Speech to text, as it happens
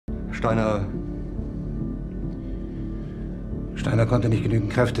Steiner konnte nicht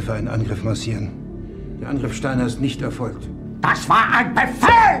genügend Kräfte für einen Angriff massieren. Der Angriff Steiner ist nicht erfolgt. Das war ein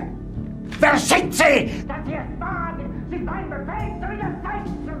Befehl! Wer schickt Sie? Das hier ist Wagen! Sie ist ein Befehl zu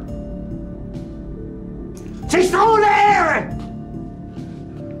widersetzen! Sie ist ohne Ehre!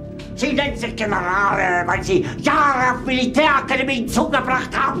 Sie nennen sich Generale, weil Sie Jahre auf Militärakademien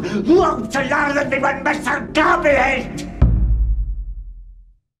zugebracht haben, nur um zu lernen, wie man Messer und Gabel hält!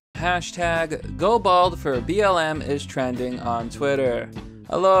 Hashtag goBaldforBLM is trending on Twitter.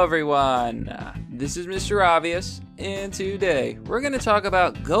 Hello everyone, this is Mr. Obvious, and today we're going to talk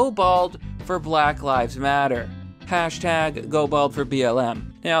about Go Bald for Black Lives Matter. Hashtag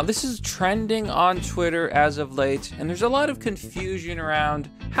goBaldforBLM. Now, this is trending on Twitter as of late, and there's a lot of confusion around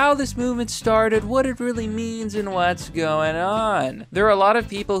how this movement started, what it really means, and what's going on. There are a lot of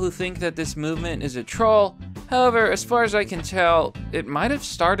people who think that this movement is a troll. However, as far as I can tell, it might have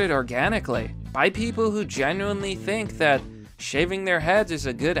started organically by people who genuinely think that shaving their heads is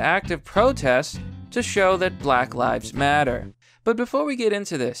a good act of protest to show that Black Lives Matter. But before we get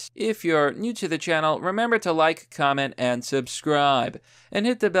into this, if you're new to the channel, remember to like, comment, and subscribe, and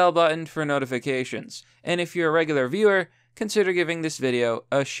hit the bell button for notifications. And if you're a regular viewer, consider giving this video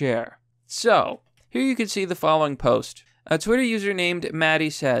a share. So, here you can see the following post. A Twitter user named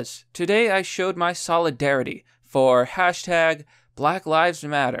Maddie says, "Today I showed my solidarity for hashtag Black Lives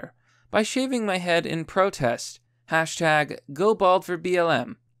Matter by shaving my head in protest. Hashtag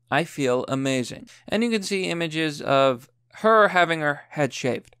goBaldforBLM. I feel amazing." And you can see images of her having her head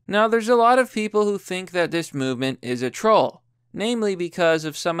shaved. Now, there's a lot of people who think that this movement is a troll, namely because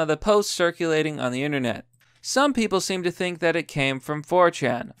of some of the posts circulating on the internet. Some people seem to think that it came from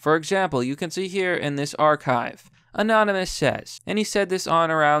 4chan. For example, you can see here in this archive, Anonymous says, and he said this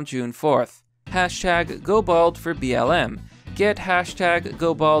on around June 4th, hashtag goBaldforBLM. Get hashtag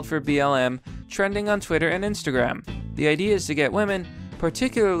goBaldforBLM trending on Twitter and Instagram. The idea is to get women,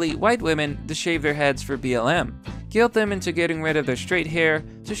 particularly white women, to shave their heads for BLM. Guilt them into getting rid of their straight hair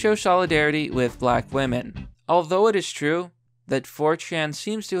to show solidarity with black women. Although it is true that 4chan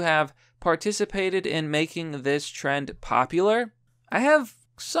seems to have participated in making this trend popular, I have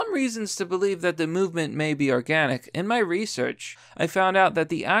some reasons to believe that the movement may be organic. In my research, I found out that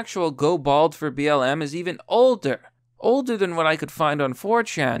the actual goBaldforBLM is even older than what I could find on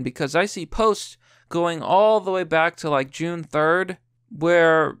 4chan, because I see posts going all the way back to like June 3rd,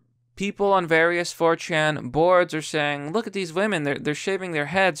 where people on various 4chan boards are saying, look at these women, they're shaving their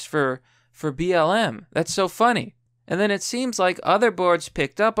heads for BLM. That's so funny. And then it seems like other boards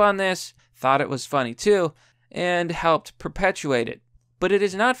picked up on this, thought it was funny too, and helped perpetuate it. But it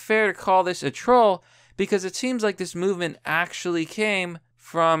is not fair to call this a troll, because it seems like this movement actually came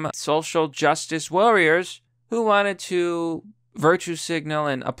from social justice warriors who wanted to virtue signal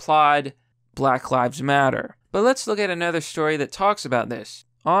and applaud Black Lives Matter. But let's look at another story that talks about this.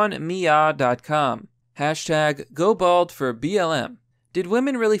 On Mia.com, hashtag goBaldforBLM. Did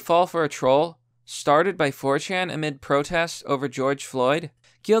women really fall for a troll started by 4chan amid protests over George Floyd?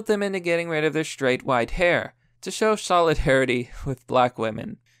 Guilt them into getting rid of their straight white hair to show solidarity with black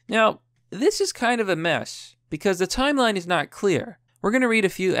women. Now, this is kind of a mess because the timeline is not clear. We're going to read a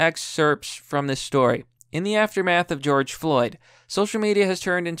few excerpts from this story. In the aftermath of George Floyd, social media has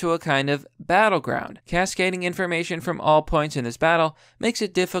turned into a kind of battleground. Cascading information from all points in this battle makes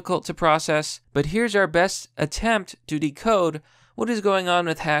it difficult to process, but here's our best attempt to decode what is going on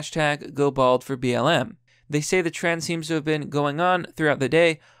with hashtag goBaldforBLM. They say the trend seems to have been going on throughout the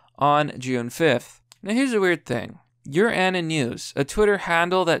day on June 5th. Now here's a weird thing. Your Anna News, a Twitter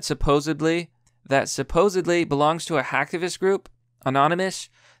handle that supposedly belongs to a hacktivist group, Anonymous,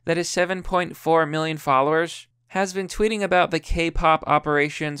 that has 7.4 million followers, has been tweeting about the K-pop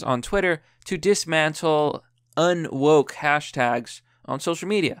operations on Twitter to dismantle unwoke hashtags on social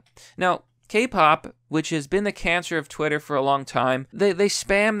media. Now, K-pop, which has been the cancer of Twitter for a long time, they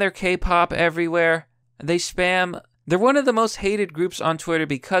spam their K-pop everywhere. They're one of the most hated groups on Twitter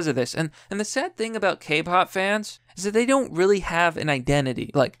because of this. And the sad thing about K-pop fans is that they don't really have an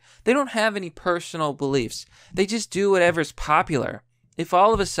identity. Like, they don't have any personal beliefs. They just do whatever's popular. If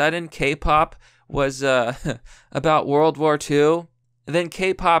all of a sudden K-pop was about World War II, then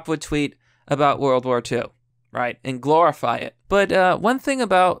K-pop would tweet about World War II, right? And glorify it. But one thing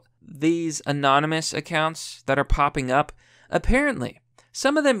about these anonymous accounts that are popping up, apparently,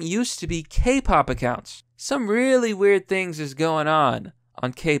 some of them used to be K-pop accounts. Some really weird things is going on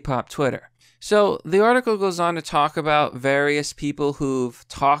K-pop Twitter. So the article goes on to talk about various people who've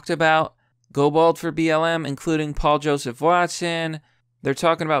talked about goBaldforBLM, including Paul Joseph Watson. They're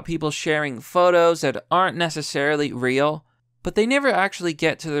talking about people sharing photos that aren't necessarily real. but they never actually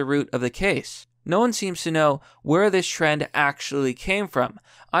get to the root of the case. No one seems to know where this trend actually came from.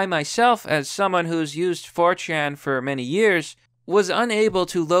 I myself, as someone who's used 4chan for many years, was unable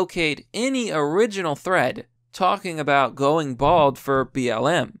to locate any original thread talking about going bald for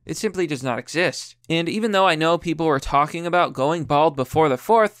BLM. It simply does not exist. And even though I know people were talking about going bald before the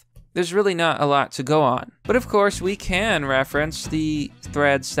 4th, there's really not a lot to go on. But of course, we can reference the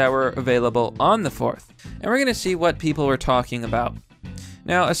threads that were available on the 4th. And we're going to see what people were talking about.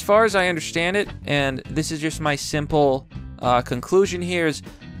 Now, as far as I understand it, and this is just my simple conclusion here, is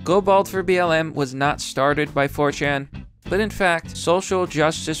goBaldforBLM was not started by 4chan, but in fact, social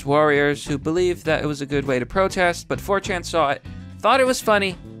justice warriors who believed that it was a good way to protest, but 4chan saw it, thought it was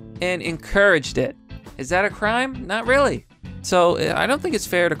funny, and encouraged it. Is that a crime? Not really. So I don't think it's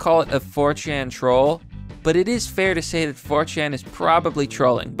fair to call it a 4chan troll, but it is fair to say that 4chan is probably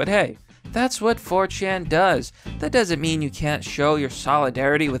trolling. But hey, that's what 4chan does. That doesn't mean you can't show your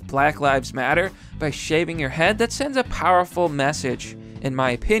solidarity with Black Lives Matter by shaving your head. That sends a powerful message, in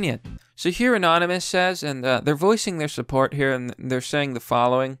my opinion. So here Anonymous says, and they're voicing their support here, and they're saying the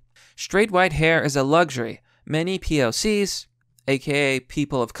following. Straight white hair is a luxury many POCs, aka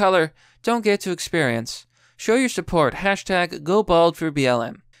people of color, don't get to experience. Show your support, hashtag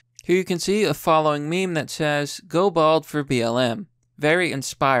goBaldforBLM. Here you can see a following meme that says, goBaldforBLM. Very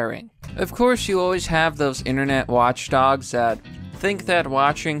inspiring. Of course, you always have those internet watchdogs that think that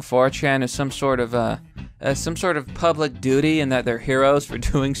watching 4chan is some sort of public duty and that they're heroes for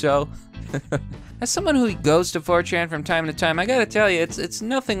doing so. As someone who goes to 4chan from time to time, I gotta tell you, it's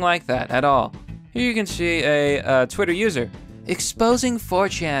nothing like that at all. Here you can see a Twitter user exposing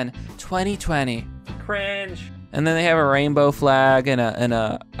 4chan 2020. Cringe. And then they have a rainbow flag and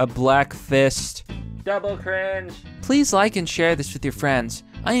a black fist. Double cringe. Please like and share this with your friends.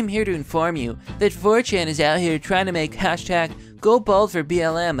 I am here to inform you that 4chan is out here trying to make hashtag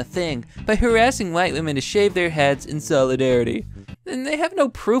goBaldforBLM a thing by harassing white women to shave their heads in solidarity. And they have no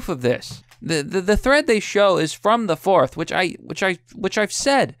proof of this. The thread they show is from the 4th, which I've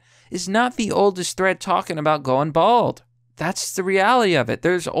said is not the oldest thread talking about going bald. That's the reality of it.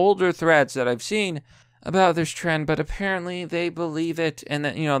 There's older threads that I've seen about this trend, but apparently they believe it, and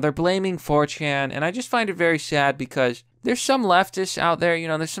that, they're blaming 4chan, and I just find it very sad because there's some leftists out there,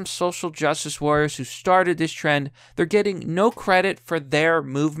 there's some social justice warriors who started this trend. They're getting no credit for their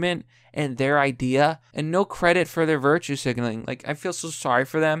movement and their idea, and no credit for their virtue signaling. Like, I feel so sorry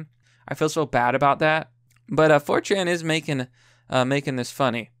for them. I feel so bad about that. But 4chan is making this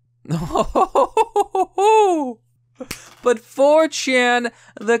funny. But 4chan,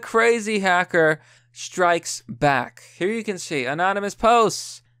 the crazy hacker, strikes back. Here you can see anonymous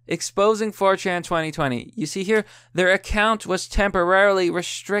posts exposing 4chan 2020. You see here, their account was temporarily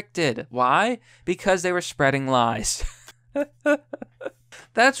restricted. Why? Because they were spreading lies.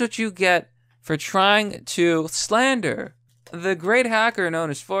 That's what you get for trying to slander the great hacker known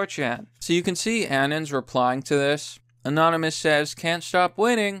as 4chan. So you can see Annon's replying to this. Anonymous says, can't stop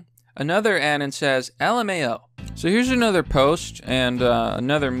winning. Another Anon says, LMAO. So here's another post and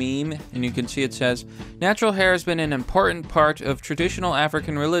another meme, and you can see it says, natural hair has been an important part of traditional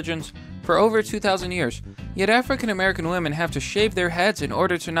African religions for over 2,000 years, yet African American women have to shave their heads in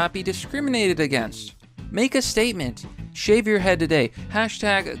order to not be discriminated against. Make a statement. Shave your head today.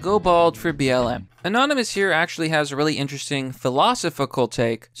 Hashtag goBaldforBLM. Anonymous here actually has a really interesting philosophical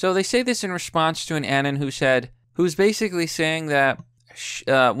take. So they say this in response to an Anon who's basically saying that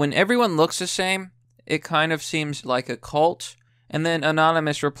when everyone looks the same, it kind of seems like a cult. And then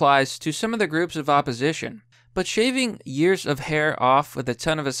Anonymous replies to some of the groups of opposition. But shaving years of hair off with a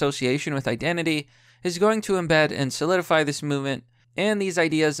ton of association with identity is going to embed and solidify this movement and these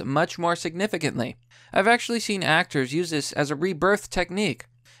ideas much more significantly. I've actually seen actors use this as a rebirth technique.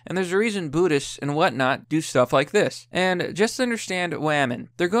 And there's a reason Buddhists and whatnot do stuff like this. And just to understand women,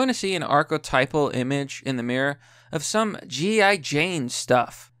 they're going to see an archetypal image in the mirror of some G.I. Jane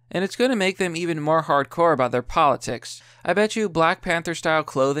stuff. And it's going to make them even more hardcore about their politics. I bet you Black Panther style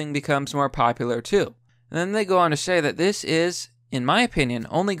clothing becomes more popular too. And then they go on to say that this is, in my opinion,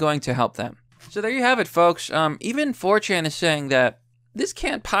 only going to help them. So there you have it, folks. Even 4chan is saying that this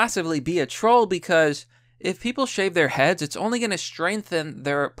can't possibly be a troll because if people shave their heads, it's only going to strengthen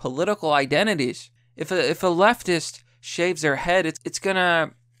their political identities. If a leftist shaves their head, it's going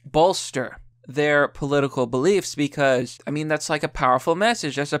to bolster their political beliefs because, I mean, that's like a powerful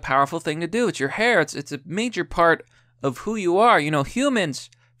message. That's a powerful thing to do. It's your hair. It's a major part of who you are. You know, humans,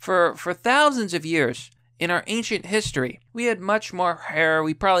 for thousands of years in our ancient history, we had much more hair.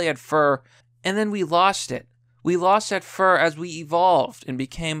 We probably had fur, and then we lost it. We lost that fur as we evolved and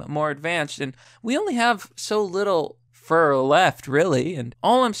became more advanced, and we only have so little fur left, really. And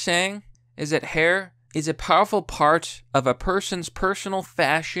all I'm saying is that hair is a powerful part of a person's personal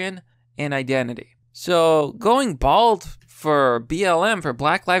fashion and identity. So going bald for BLM, for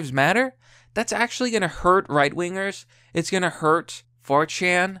Black Lives Matter, that's actually going to hurt right-wingers. It's going to hurt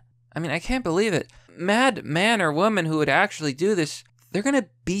 4chan. I mean, I can't believe it. Mad man or woman who would actually do this, they're going to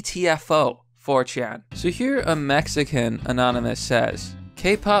BTFO 4chan. So here a Mexican anonymous says,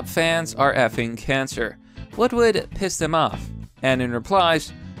 K-pop fans are effing cancer. What would piss them off? And in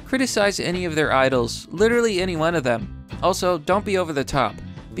replies, criticize any of their idols, literally any one of them. Also, don't be over the top.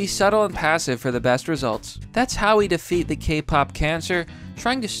 Be subtle and passive for the best results. That's how we defeat the K-pop cancer,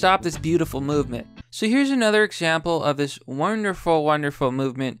 trying to stop this beautiful movement. So here's another example of this wonderful, wonderful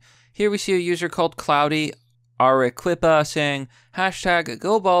movement. Here we see a user called Cloudy Arequipa saying, hashtag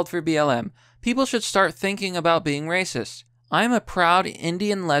goBaldforBLM. People should start thinking about being racist. I'm a proud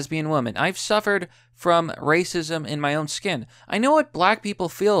Indian lesbian woman. I've suffered from racism in my own skin. I know what black people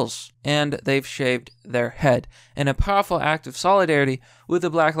feels, and they've shaved their head. In a powerful act of solidarity with the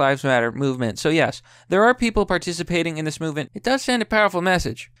Black Lives Matter movement. So yes, there are people participating in this movement. It does send a powerful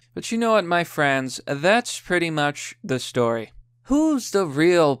message. But you know what, my friends, that's pretty much the story. Who's the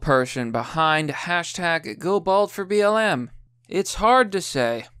real person behind hashtag goBaldforBLM? It's hard to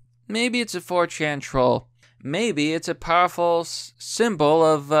say. Maybe it's a 4chan troll. Maybe it's a powerful symbol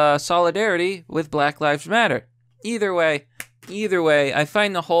of solidarity with Black Lives Matter. Either way, I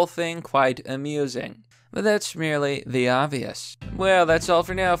find the whole thing quite amusing. But that's merely the obvious. Well, that's all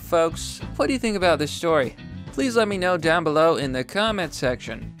for now, folks. What do you think about this story? Please let me know down below in the comment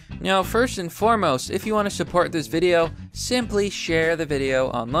section. Now, first and foremost, if you want to support this video, simply share the video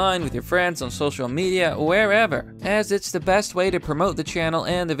online with your friends on social media, wherever, as it's the best way to promote the channel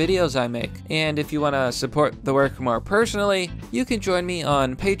and the videos I make. And if you want to support the work more personally, you can join me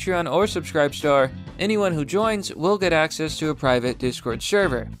on Patreon or Subscribestar. Anyone who joins will get access to a private Discord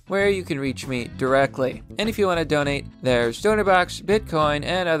server, where you can reach me directly. And if you want to donate, there's DonorBox, Bitcoin,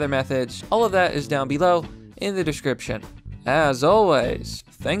 and other methods. All of that is down below in the description. As always,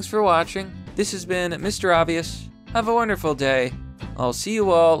 thanks for watching. This has been Mr. Obvious. Have a wonderful day. I'll see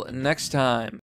you all next time.